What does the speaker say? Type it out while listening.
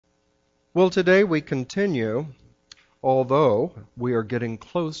Well, today we continue, although we are getting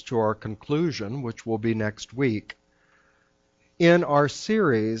close to our conclusion, which will be next week, in our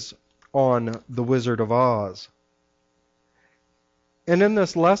series on The Wizard of Oz. And in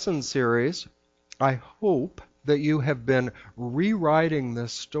this lesson series, I hope that you have been rewriting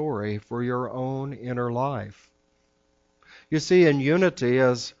this story for your own inner life. You see, in Unity,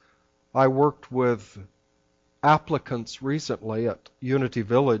 as I worked with applicants recently at Unity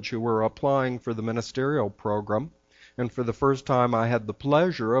Village who were applying for the ministerial program, and for the first time I had the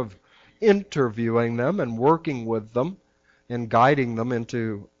pleasure of interviewing them and working with them and guiding them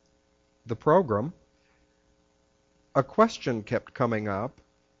into the program, a question kept coming up,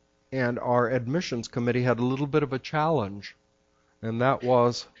 and our admissions committee had a little bit of a challenge, and that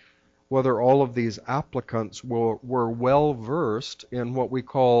was whether all of these applicants were well versed in what we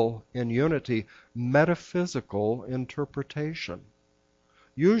call in Unity metaphysical interpretation.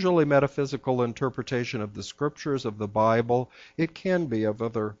 Usually metaphysical interpretation of the scriptures of the Bible. It can be of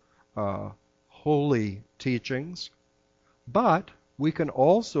other holy teachings, but we can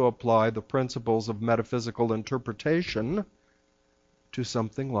also apply the principles of metaphysical interpretation to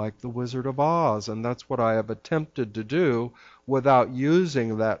something like The Wizard of Oz, and that's what I have attempted to do without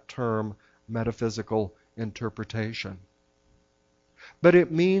using that term metaphysical interpretation. But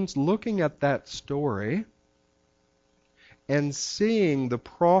it means looking at that story and seeing the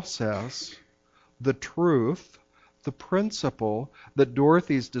process, the truth, the principle that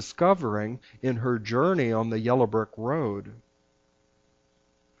Dorothy's discovering in her journey on the yellow brick road.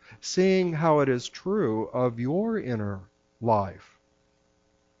 Seeing how it is true of your inner life,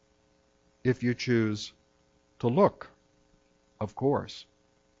 if you choose to look, of course.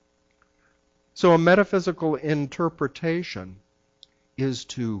 So a metaphysical interpretation is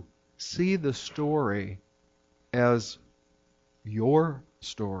to see the story as your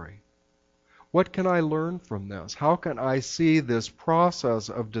story. What can I learn from this? How can I see this process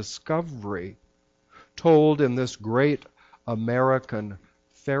of discovery told in this great American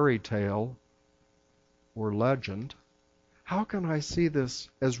fairy tale or legend? How can I see this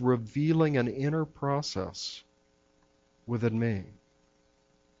as revealing an inner process within me?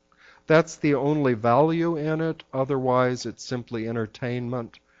 That's the only value in it. Otherwise, it's simply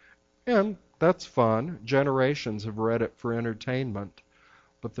entertainment. And that's fun. Generations have read it for entertainment.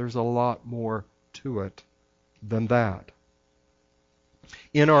 But there's a lot more to it than that.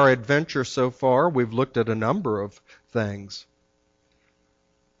 In our adventure so far, we've looked at a number of things.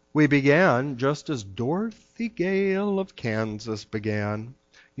 We began just as Dorothy Gale of Kansas began.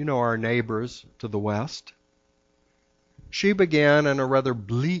 You know, our neighbors to the west. She began in a rather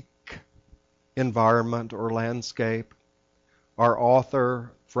bleak environment or landscape. Our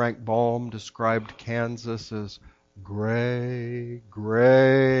author, Frank Baum, described Kansas as gray,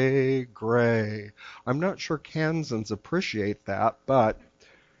 gray, gray. I'm not sure Kansans appreciate that, but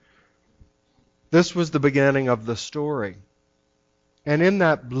this was the beginning of the story. And in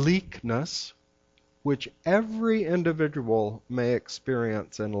that bleakness, which every individual may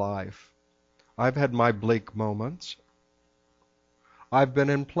experience in life, I've had my bleak moments. I've been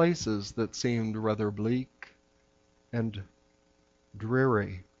in places that seemed rather bleak and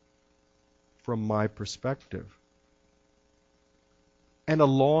dreary from my perspective. And a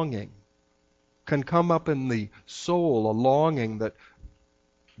longing can come up in the soul, a longing that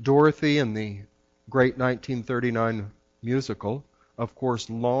Dorothy in the great 1939 musical, of course,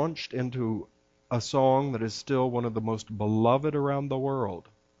 launched into a song that is still one of the most beloved around the world.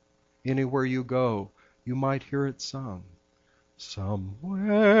 Anywhere you go, you might hear it sung.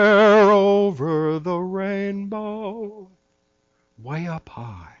 Somewhere over the rainbow, way up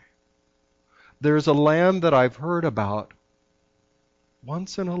high, there's a land that I've heard about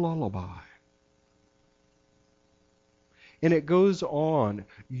once in a lullaby. And it goes on,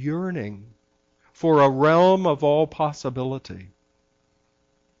 yearning for a realm of all possibility.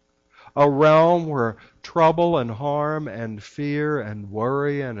 A realm where trouble and harm and fear and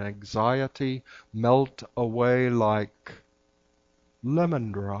worry and anxiety melt away like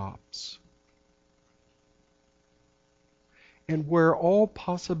lemon drops. And where all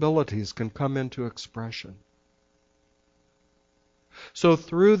possibilities can come into expression. So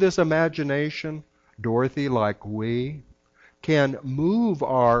through this imagination, Dorothy, like we, can move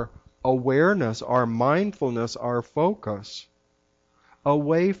our awareness, our mindfulness, our focus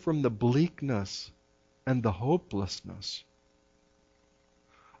away from the bleakness and the hopelessness.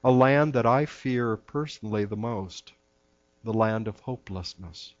 A land that I fear personally the most, the land of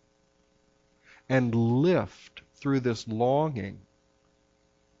hopelessness. And lift through this longing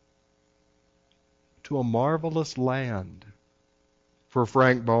to a marvelous land For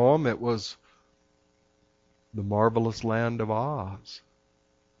Frank Baum, it was the marvelous land of Oz,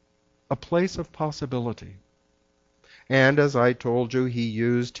 a place of possibility. And as I told you, he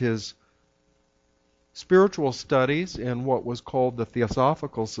used his spiritual studies in what was called the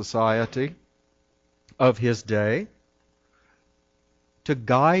Theosophical Society of his day to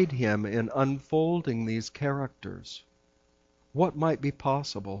guide him in unfolding these characters. What might be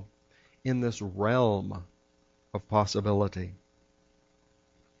possible in this realm of possibility?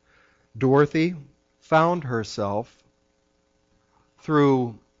 Dorothy found herself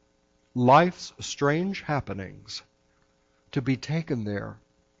through life's strange happenings to be taken there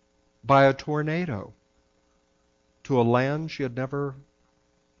by a tornado to a land she had never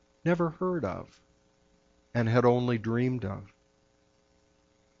heard of and had only dreamed of.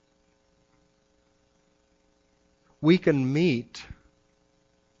 We can meet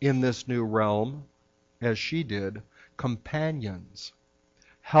in this new realm, as she did, companions,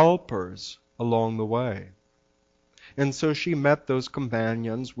 helpers along the way. And so she met those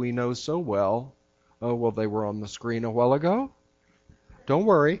companions we know so well. Oh, well, they were on the screen a while ago. Don't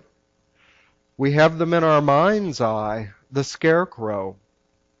worry. We have them in our mind's eye. The Scarecrow,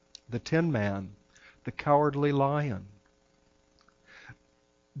 the Tin Man, the Cowardly Lion.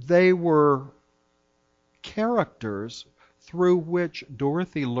 They were characters through which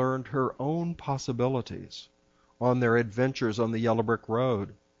Dorothy learned her own possibilities on their adventures on the Yellow Brick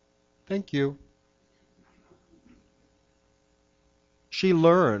Road. Thank you. She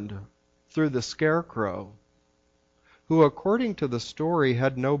learned through the Scarecrow, who according to the story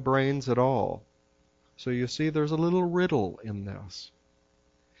had no brains at all. So you see there's a little riddle in this.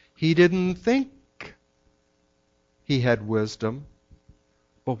 He didn't think he had wisdom,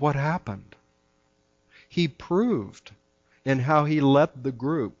 but what happened? He proved in how he led the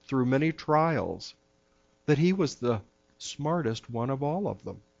group through many trials that he was the smartest one of all of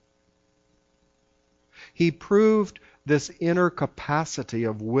them. He proved this inner capacity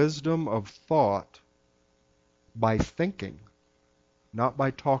of wisdom of thought by thinking, not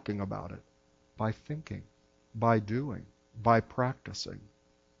by talking about it, by thinking, by doing, by practicing.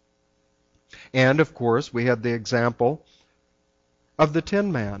 And of course, we had the example of the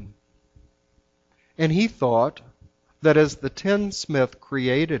Tin Man. And he thought that as the tinsmith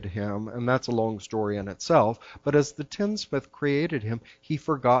created him, and that's a long story in itself, but as the tinsmith created him, he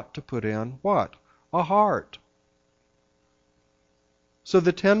forgot to put in what? A heart. So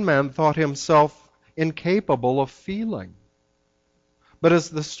the Tin Man thought himself incapable of feeling. But as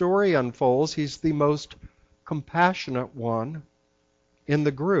the story unfolds, he's the most compassionate one in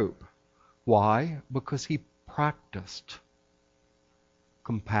the group. Why? Because he practiced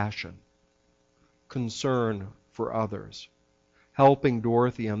compassion, concern for others, helping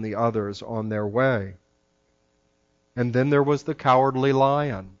Dorothy and the others on their way. And then there was the Cowardly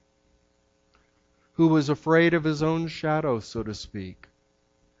Lion, who was afraid of his own shadow, so to speak.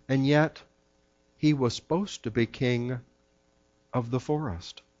 And yet, he was supposed to be king of the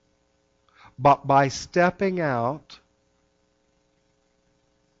forest. But by stepping out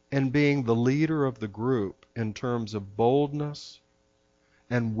and being the leader of the group in terms of boldness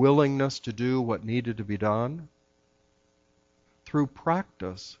and willingness to do what needed to be done, through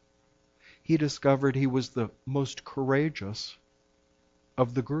practice, he discovered he was the most courageous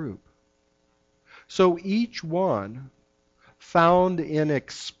of the group. So each one found in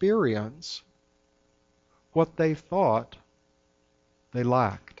experience what they thought they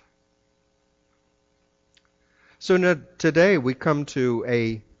lacked. So now, today we come to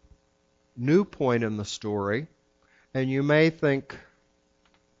a new point in the story, and you may think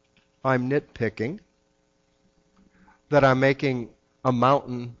I'm nitpicking, that I'm making a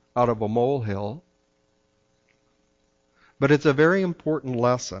mountain out of a molehill, but it's a very important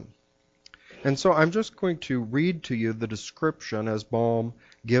lesson. And so I'm just going to read to you the description as Baum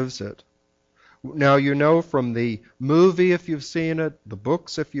gives it. Now, you know from the movie, if you've seen it, the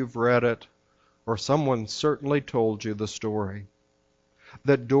books, if you've read it, or someone certainly told you the story,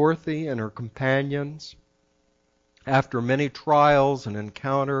 that Dorothy and her companions, after many trials and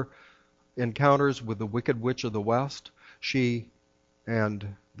encounters with the Wicked Witch of the West, she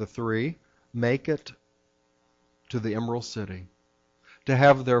and the three make it to the Emerald City to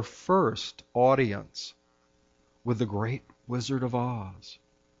have their first audience with the great Wizard of Oz.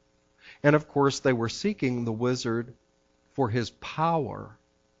 And of course, they were seeking the wizard for his power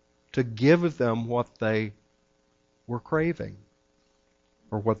to give them what they were craving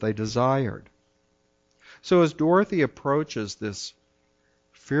or what they desired. So as Dorothy approaches this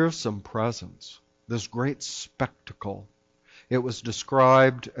fearsome presence, this great spectacle, it was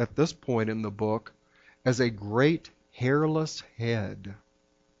described at this point in the book as a great hairless head.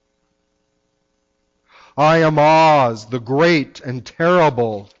 I am Oz, the great and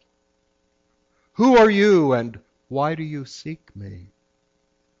terrible. Who are you, and why do you seek me?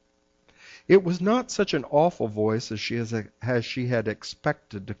 It was not such an awful voice as she had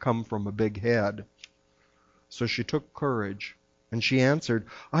expected to come from a big head. So she took courage, and she answered,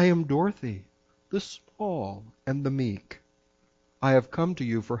 I am Dorothy, the small and the meek. I have come to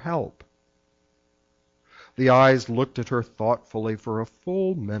you for help. The eyes looked at her thoughtfully for a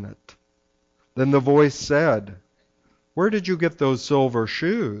full minute. Then the voice said, Where did you get those silver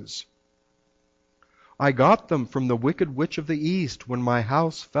shoes? I got them from the wicked witch of the East when my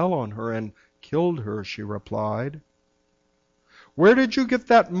house fell on her and killed her, she replied. Where did you get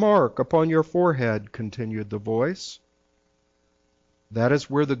that mark upon your forehead? Continued the voice. That is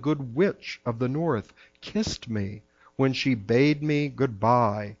where the good witch of the North kissed me when she bade me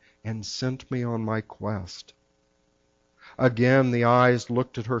goodbye and sent me on my quest. Again the eyes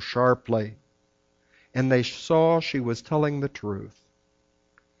looked at her sharply, and they saw she was telling the truth.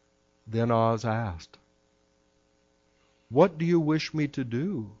 Then Oz asked, What do you wish me to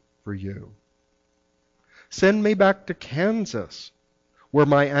do for you? Send me back to Kansas, where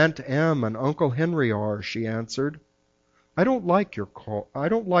my Aunt Em and Uncle Henry are, she answered. I don't like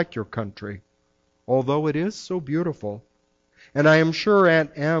your country, although it is so beautiful, and I am sure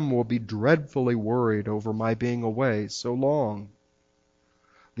Aunt Em will be dreadfully worried over my being away so long.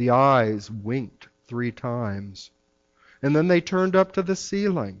 The eyes winked 3 times, and then they turned up to the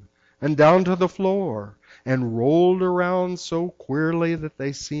ceiling and down to the floor and rolled around so queerly that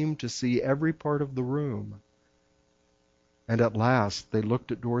they seemed to see every part of the room. And at last they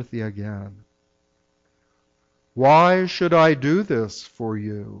looked at Dorothy again. Why should I do this for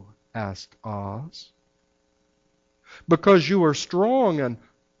you? Asked Oz. Because you are strong and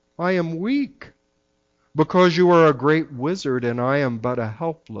I am weak. Because you are a great wizard and I am but a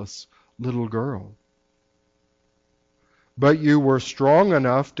helpless little girl. But you were strong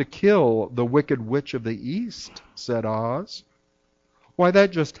enough to kill the wicked witch of the East, said Oz. Why,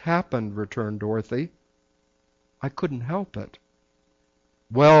 that just happened, returned Dorothy. I couldn't help it.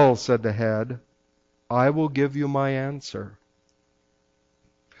 Well, said the head, I will give you my answer.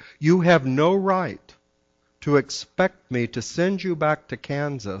 You have no right to expect me to send you back to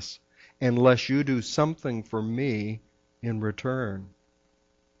Kansas unless you do something for me in return.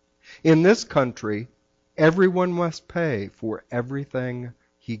 In this country, everyone must pay for everything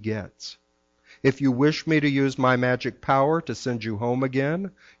he gets. If you wish me to use my magic power to send you home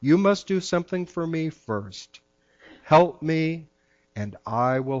again, you must do something for me first. Help me, and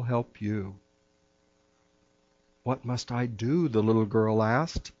I will help you. What must I do? The little girl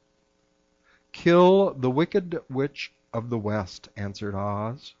asked. Kill the wicked witch of the West, answered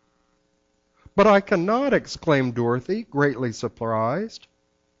Oz. But I cannot, exclaimed Dorothy, greatly surprised.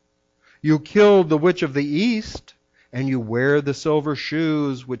 You killed the witch of the East, and you wear the silver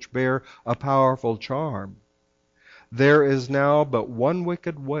shoes which bear a powerful charm. There is now but one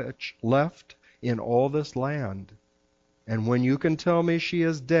wicked witch left in all this land, and when you can tell me she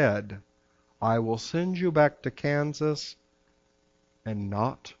is dead, I will send you back to Kansas, and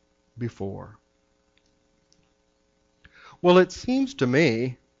not before. Well, it seems to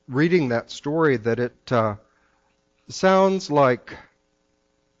me, reading that story, that it sounds like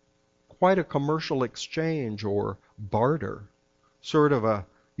quite a commercial exchange or barter, sort of a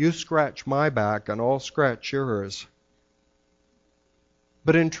you scratch my back and I'll scratch yours.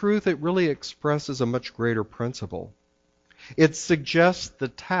 But in truth, it really expresses a much greater principle. It suggests the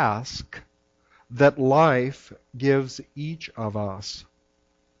task that life gives each of us.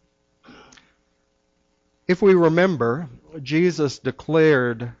 If we remember, Jesus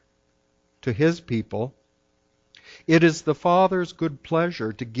declared to his people, it is the Father's good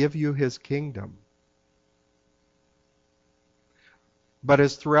pleasure to give you his kingdom. But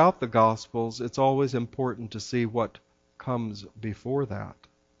as throughout the Gospels, it's always important to see what comes before that.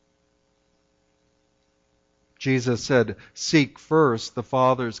 Jesus said, seek first the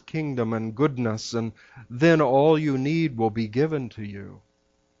Father's kingdom and goodness, and then all you need will be given to you.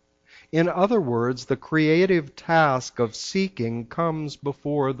 In other words, the creative task of seeking comes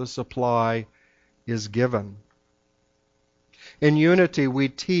before the supply is given. In Unity, we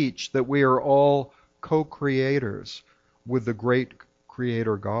teach that we are all co-creators with the great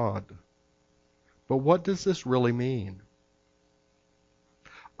Creator God. But what does this really mean?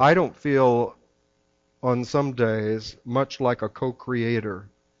 I don't feel on some days much like a co-creator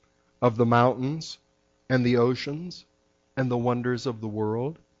of the mountains and the oceans and the wonders of the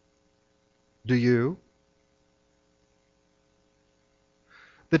world. Do you?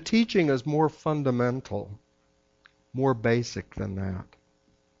 The teaching is more fundamental. more basic than that.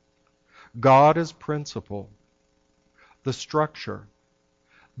 God is principle, the structure,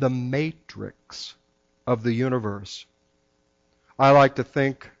 the matrix of the universe. I like to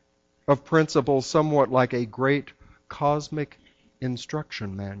think of principles somewhat like a great cosmic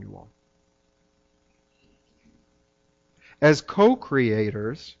instruction manual. As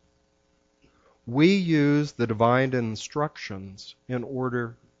co-creators, we use the divine instructions in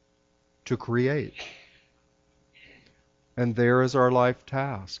order to create. And there is our life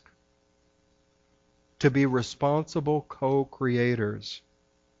task, to be responsible co-creators.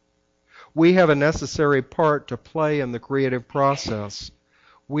 We have a necessary part to play in the creative process.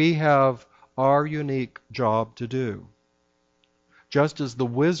 We have our unique job to do. Just as the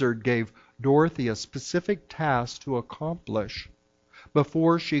wizard gave Dorothy a specific task to accomplish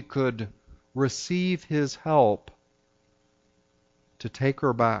before she could receive his help to take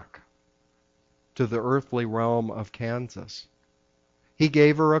her back to the earthly realm of Kansas. He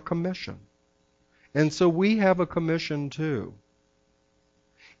gave her a commission. And so we have a commission too.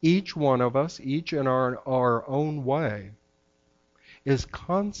 Each one of us, each in our own way, is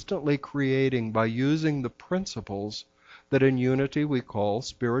constantly creating by using the principles that in unity we call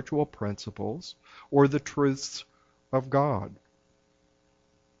spiritual principles or the truths of God.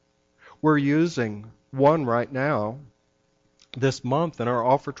 We're using one right now this month in our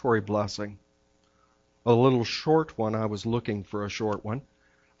offertory blessing. A little short one, I was looking for a short one,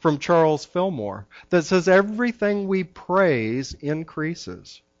 from Charles Fillmore that says everything we praise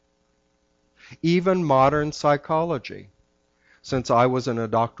increases. Even modern psychology. Since I was in a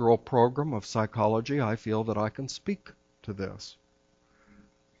doctoral program of psychology, I feel that I can speak to this.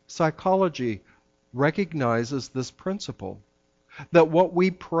 Psychology recognizes this principle that what we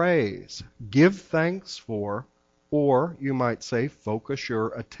praise, give thanks for, or you might say focus your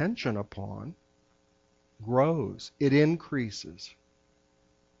attention upon, grows. It increases.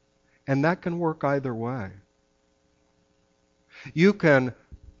 And that can work either way. You can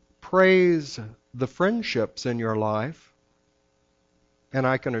praise the friendships in your life, and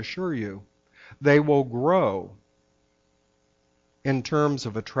I can assure you, they will grow in terms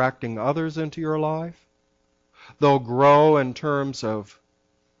of attracting others into your life. They'll grow in terms of,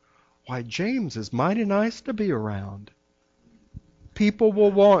 why, James is mighty nice to be around. People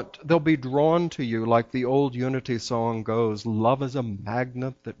they'll be drawn to you like the old Unity song goes, love is a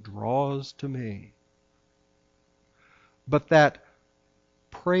magnet that draws to me. But that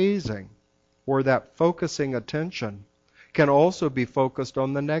praising or that focusing attention can also be focused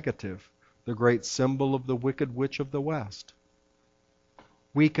on the negative, the great symbol of the Wicked Witch of the West.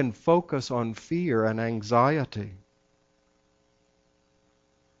 We can focus on fear and anxiety,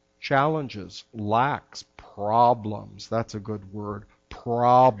 challenges, lacks, problems. That's a good word.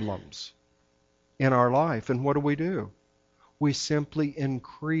 Problems in our life. And what do? We simply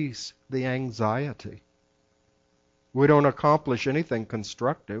increase the anxiety. We don't accomplish anything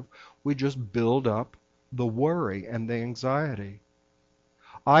constructive. We just build up the worry and the anxiety.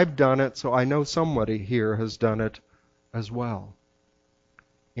 I've done it, so I know somebody here has done it as well.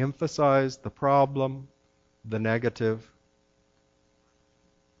 Emphasize the problem, the negative,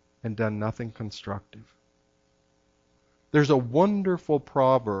 and done nothing constructive. There's a wonderful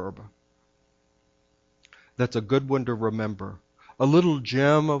proverb that's a good one to remember, a little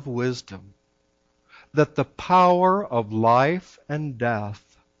gem of wisdom, that the power of life and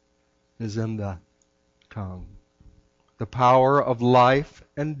death is in the tongue. The power of life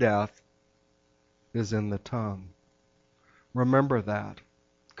and death is in the tongue. Remember that.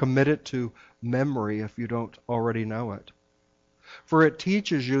 Commit it to memory if you don't already know it. For it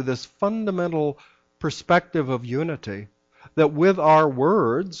teaches you this fundamental perspective of unity, that with our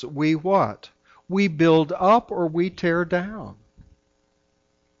words, we what? We build up or we tear down.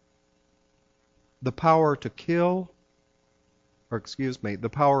 The power to kill, the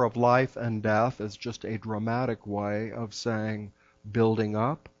power of life and death is just a dramatic way of saying building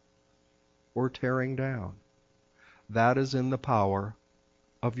up or tearing down. That is in the power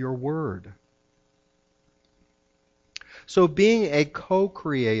of your word. So being a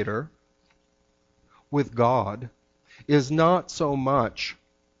co-creator with God is not so much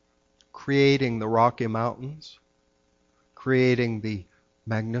creating the Rocky Mountains, creating the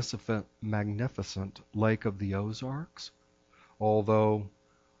magnificent Lake of the Ozarks, although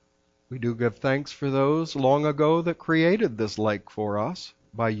we do give thanks for those long ago that created this lake for us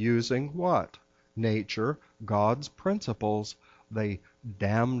by using what? Nature, God's principles. They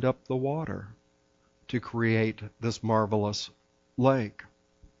dammed up the water to create this marvelous lake.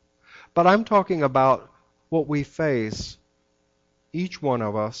 But I'm talking about what we face, each one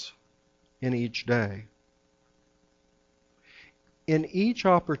of us, in each day. In each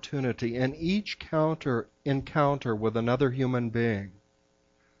opportunity, in each encounter with another human being,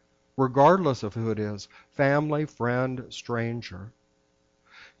 regardless of who it is, family, friend, stranger,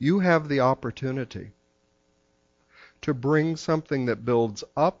 you have the opportunity to bring something that builds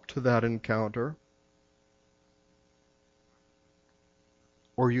up to that encounter,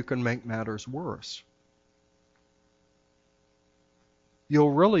 or you can make matters worse.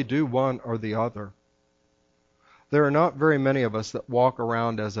 You'll really do one or the other. There are not very many of us that walk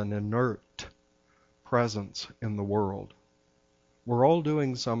around as an inert presence in the world. We're all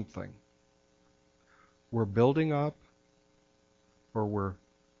doing something. We're building up or we're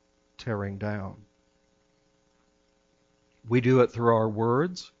tearing down. We do it through our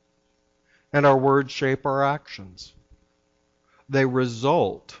words, and our words shape our actions. They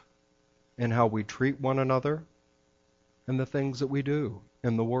result in how we treat one another and the things that we do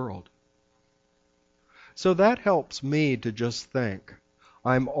in the world. So that helps me to just think,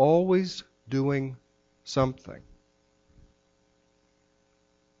 I'm always doing something.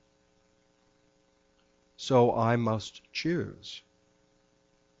 So I must choose.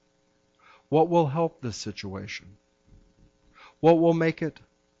 What will help this situation? What will make it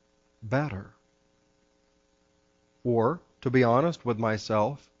better? Or, to be honest with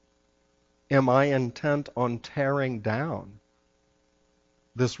myself, am I intent on tearing down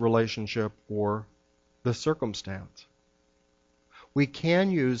this relationship or the circumstance? We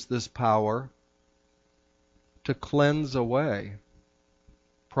can use this power to cleanse away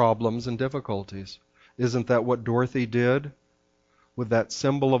problems and difficulties. Isn't that what Dorothy did with that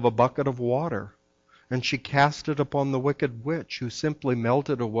symbol of a bucket of water? And she cast it upon the wicked witch, who simply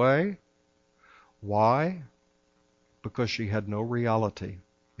melted away. Why? Because she had no reality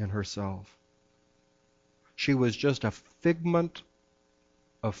in herself. She was just a figment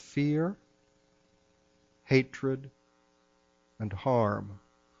of fear, hatred, and harm,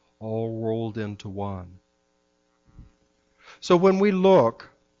 all rolled into one. So when we look,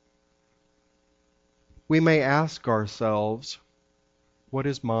 we may ask ourselves, what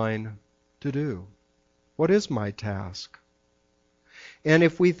is mine to do? What is my task? And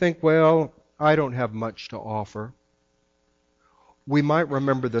if we think, well, I don't have much to offer, we might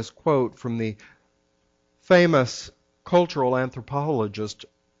remember this quote from the famous cultural anthropologist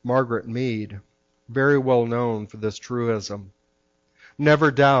Margaret Mead, very well known for this truism. Never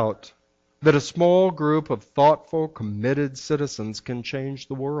doubt that a small group of thoughtful, committed citizens can change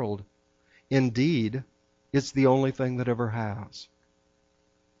the world. Indeed, it's the only thing that ever has.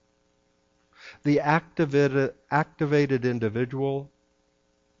 The activated individual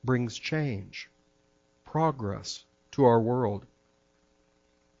brings change, progress to our world.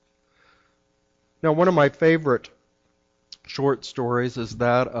 Now, one of my favorite short stories is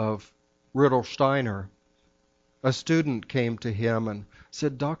that of Rudolf Steiner. A student came to him and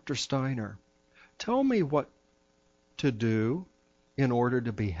said, Dr. Steiner, tell me what to do in order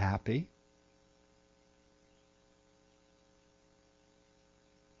to be happy.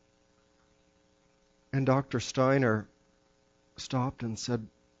 And Dr. Steiner stopped and said,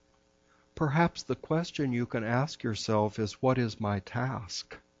 perhaps the question you can ask yourself is, what is my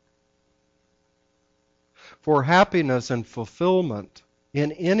task? For happiness and fulfillment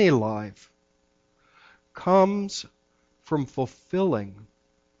in any life comes from fulfilling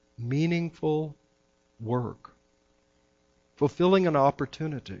meaningful work, fulfilling an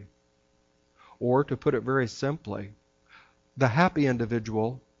opportunity. Or, to put it very simply, the happy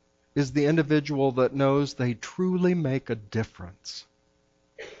individual is the individual that knows they truly make a difference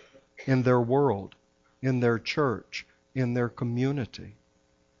in their world, in their church, in their community.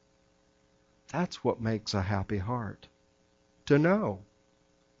 That's what makes a happy heart, to know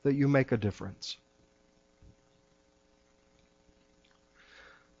that you make a difference.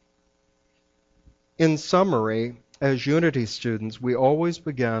 In summary, as Unity students, we always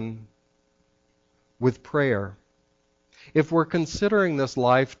begin with prayer. If we're considering this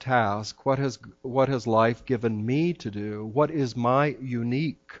life task, what has life given me to do? What is my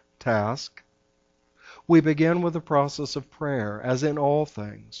unique task? We begin with the process of prayer, as in all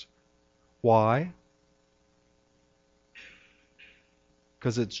things. Why?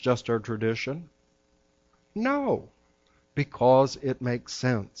 Because it's just our tradition? No, because it makes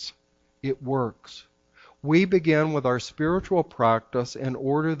sense. It works. We begin with our spiritual practice in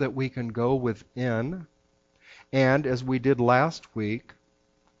order that we can go within, and as we did last week,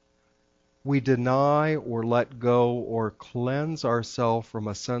 we deny or let go or cleanse ourselves from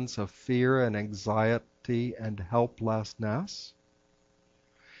a sense of fear and anxiety and helplessness.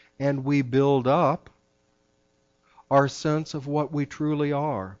 And we build up our sense of what we truly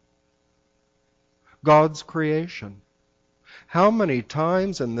are. God's creation. How many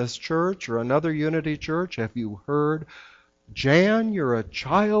times in this church or another Unity church have you heard, Jan, you're a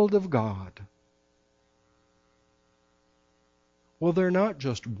child of God? Well, they're not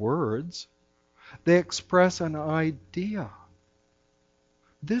just words. They express an idea.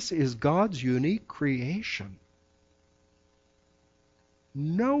 This is God's unique creation.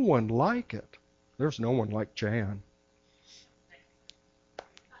 No one like it. There's no one like Jan.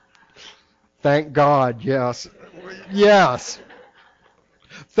 Thank God, yes. Yes.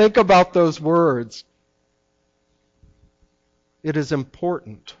 Think about those words. It is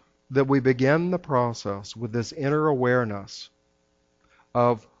important that we begin the process with this inner awareness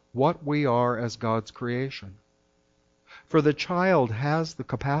of what we are as God's creation. For the child has the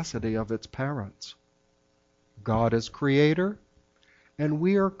capacity of its parents. God is creator, and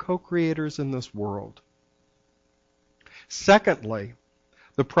we are co-creators in this world. Secondly,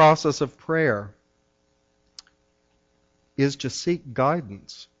 the process of prayer is to seek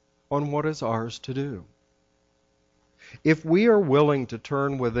guidance on what is ours to do. If we are willing to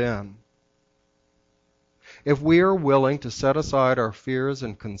turn within, if we are willing to set aside our fears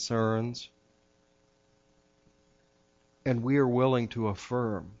and concerns, and we are willing to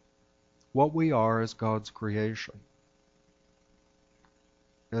affirm what we are as God's creation,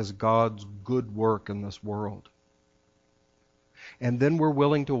 as God's good work in this world, and then we're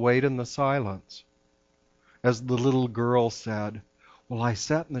willing to wait in the silence. As the little girl said, well, I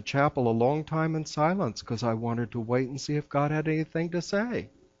sat in the chapel a long time in silence because I wanted to wait and see if God had anything to say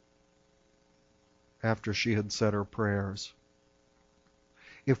after she had said her prayers.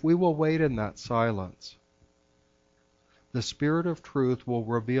 If we will wait in that silence, the Spirit of truth will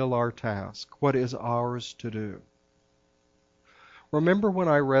reveal our task, what is ours to do. Remember when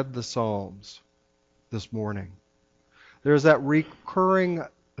I read the Psalms this morning? There's that recurring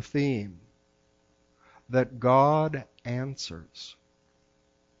theme that God answers,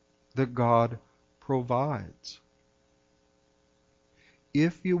 that God provides.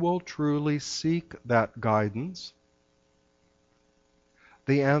 If you will truly seek that guidance,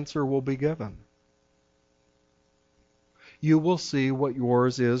 the answer will be given. You will see what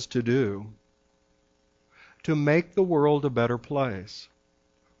yours is to do to make the world a better place,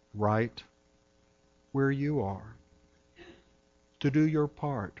 right where you are, to do your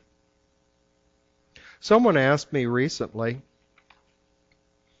part. Someone asked me recently,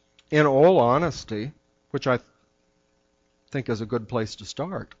 in all honesty, which I think is a good place to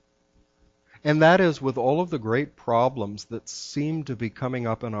start, and that is with all of the great problems that seem to be coming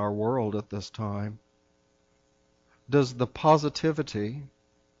up in our world at this time, does the positivity,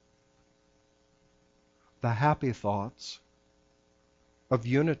 the happy thoughts of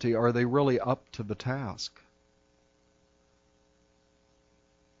unity, are they really up to the task?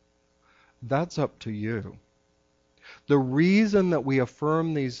 That's up to you. The reason that we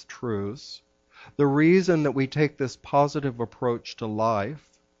affirm these truths, the reason that we take this positive approach to life,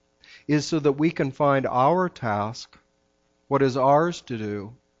 is so that we can find our task, what is ours to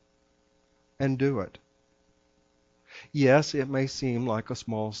do, and do it. Yes, it may seem like a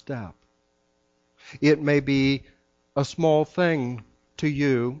small step. It may be a small thing to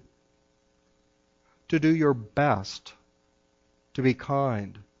you to do your best to be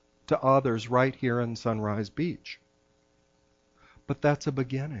kind to others right here in Sunrise Beach. But that's a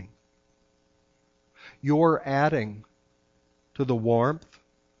beginning. You're adding to the warmth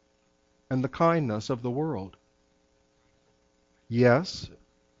and the kindness of the world. Yes,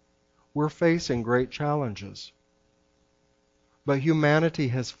 we're facing great challenges. But humanity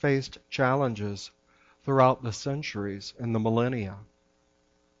has faced challenges throughout the centuries and the millennia.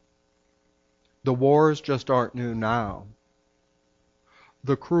 The wars just aren't new now.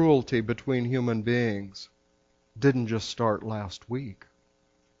 The cruelty between human beings didn't just start last week.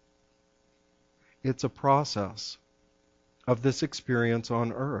 It's a process of this experience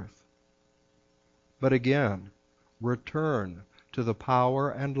on earth. But again, return to the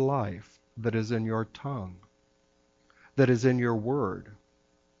power and life that is in your tongue, that is in your word,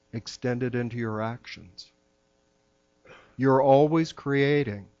 extended into your actions. You're always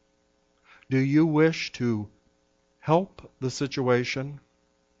creating. Do you wish to help the situation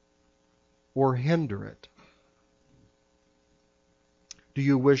or hinder it? Do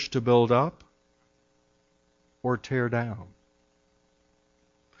you wish to build up or tear down?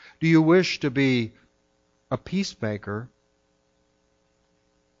 Do you wish to be a peacemaker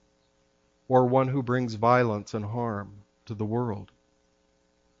or one who brings violence and harm to the world?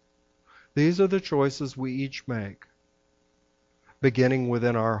 These are the choices we each make, beginning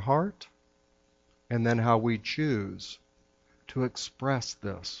within our heart and then how we choose to express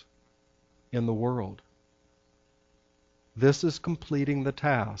this in the world. This is completing the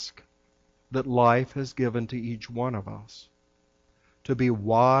task that life has given to each one of us, to be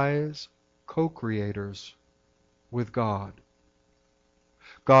wise co-creators with God.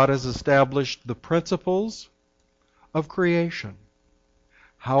 God has established the principles of creation,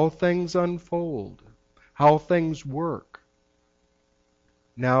 how things unfold, how things work.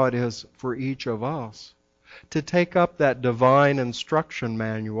 Now it is for each of us to take up that divine instruction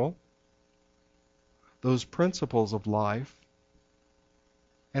manual, those principles of life,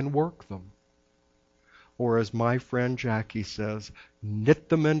 and work them. Or as my friend Jackie says, knit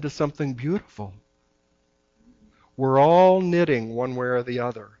them into something beautiful. We're all knitting one way or the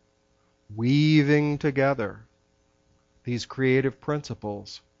other, weaving together these creative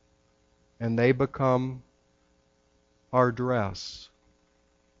principles, and they become our dress,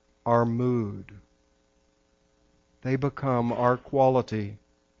 our mood. They become our quality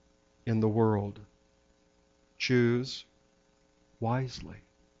in the world. Choose wisely.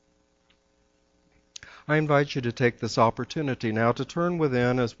 I invite you to take this opportunity now to turn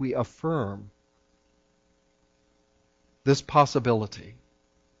within as we affirm this possibility.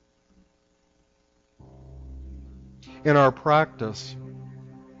 In our practice,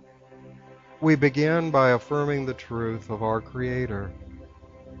 we begin by affirming the truth of our Creator,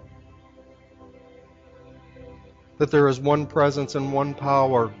 that there is one presence and one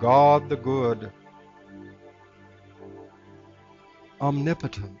power, God the good,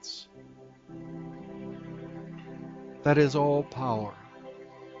 omnipotence, that is all power.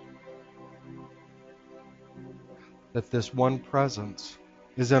 That this one presence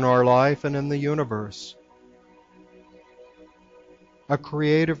is in our life and in the universe, a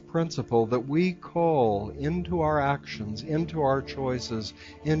creative principle that we call into our actions, into our choices,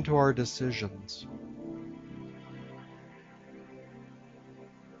 into our decisions,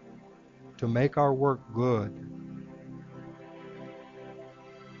 to make our work good,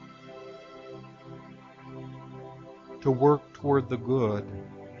 to work toward the good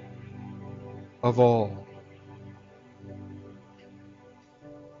of all.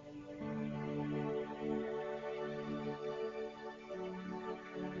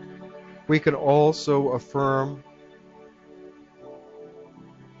 We can also affirm,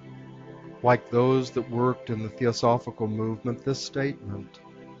 like those that worked in the Theosophical movement, this statement: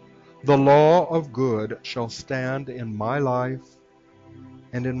 the law of good shall stand in my life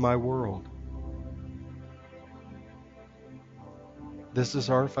and in my world. This is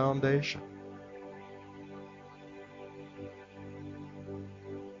our foundation.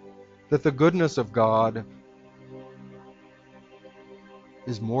 That the goodness of God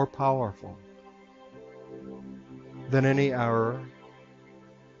is more powerful than any error,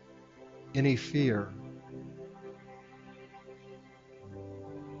 any fear,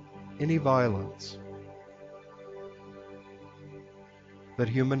 any violence that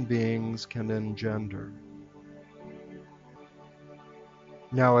human beings can engender.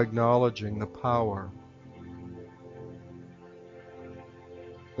 Now acknowledging the power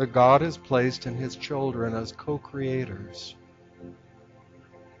that God has placed in His children as co-creators.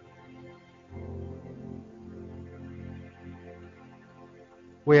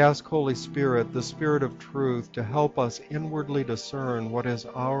 We ask Holy Spirit, the Spirit of truth, to help us inwardly discern what is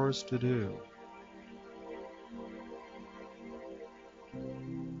ours to do.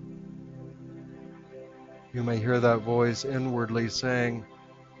 You may hear that voice inwardly saying,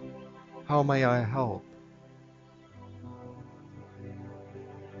 how may I help?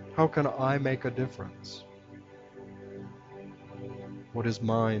 How can I make a difference? What is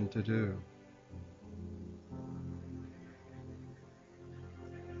mine to do?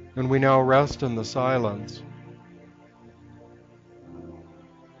 And we now rest in the silence,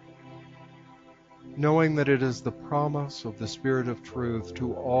 knowing that it is the promise of the Spirit of truth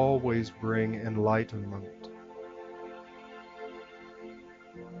to always bring enlightenment,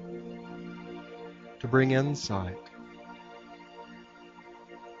 to bring insight,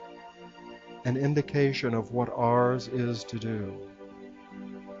 an indication of what ours is to do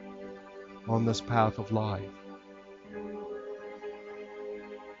on this path of life.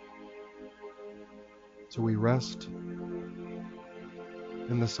 So we rest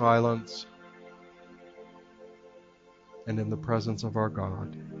in the silence and in the presence of our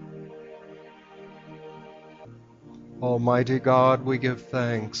God. Almighty God, we give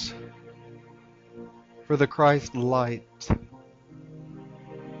thanks for the Christ light,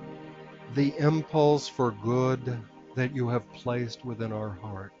 the impulse for good that you have placed within our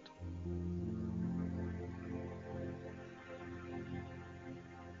heart.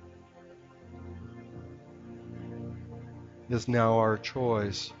 Is now our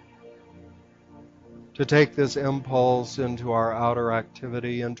choice to take this impulse into our outer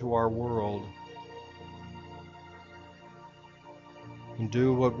activity, into our world, and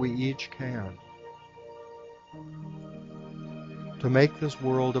do what we each can to make this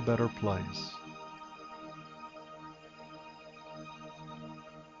world a better place.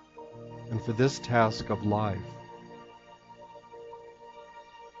 And for this task of life,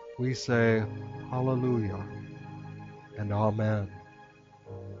 we say hallelujah and amen.